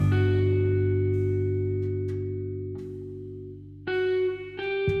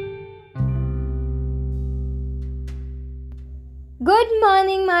Good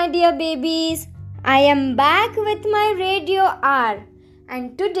morning, my dear babies. I am back with my Radio R,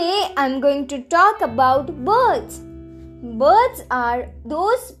 and today I'm going to talk about birds. Birds are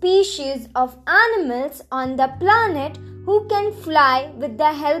those species of animals on the planet who can fly with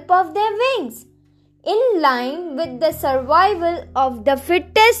the help of their wings. In line with the survival of the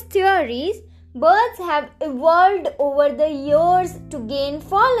fittest theories, birds have evolved over the years to gain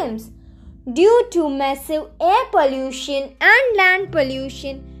limbs. Due to massive air pollution and land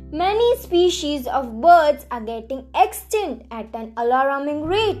pollution, many species of birds are getting extinct at an alarming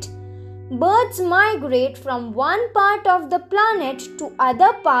rate. Birds migrate from one part of the planet to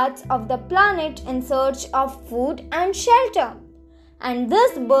other parts of the planet in search of food and shelter. And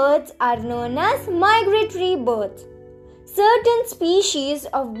these birds are known as migratory birds. Certain species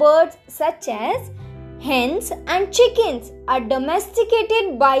of birds such as hens and chickens are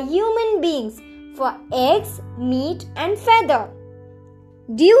domesticated by human beings for eggs, meat and feather.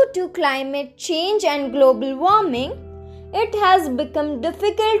 Due to climate change and global warming, it has become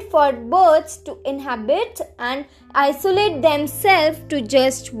difficult for birds to inhabit and isolate themselves to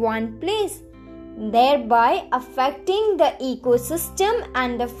just one place, thereby affecting the ecosystem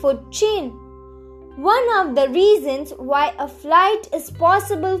and the food chain. One of the reasons why a flight is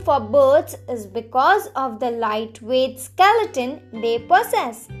possible for birds is because of the lightweight skeleton they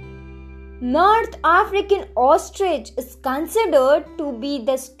possess. North African ostrich is considered to be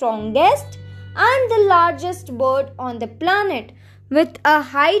the strongest and the largest bird on the planet, with a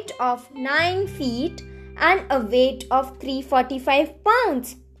height of 9 feet and a weight of 345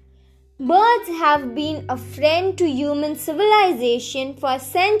 pounds. Birds have been a friend to human civilization for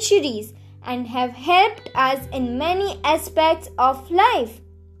centuries and have helped us in many aspects of life.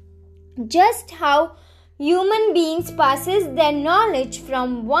 Just how human beings passes their knowledge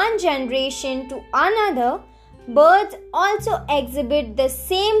from one generation to another, birds also exhibit the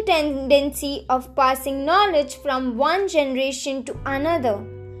same tendency of passing knowledge from one generation to another.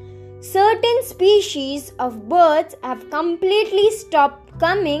 Certain species of birds have completely stopped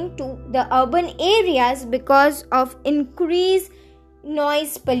coming to the urban areas because of increased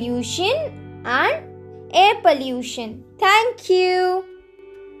noise pollution and air pollution. Thank you.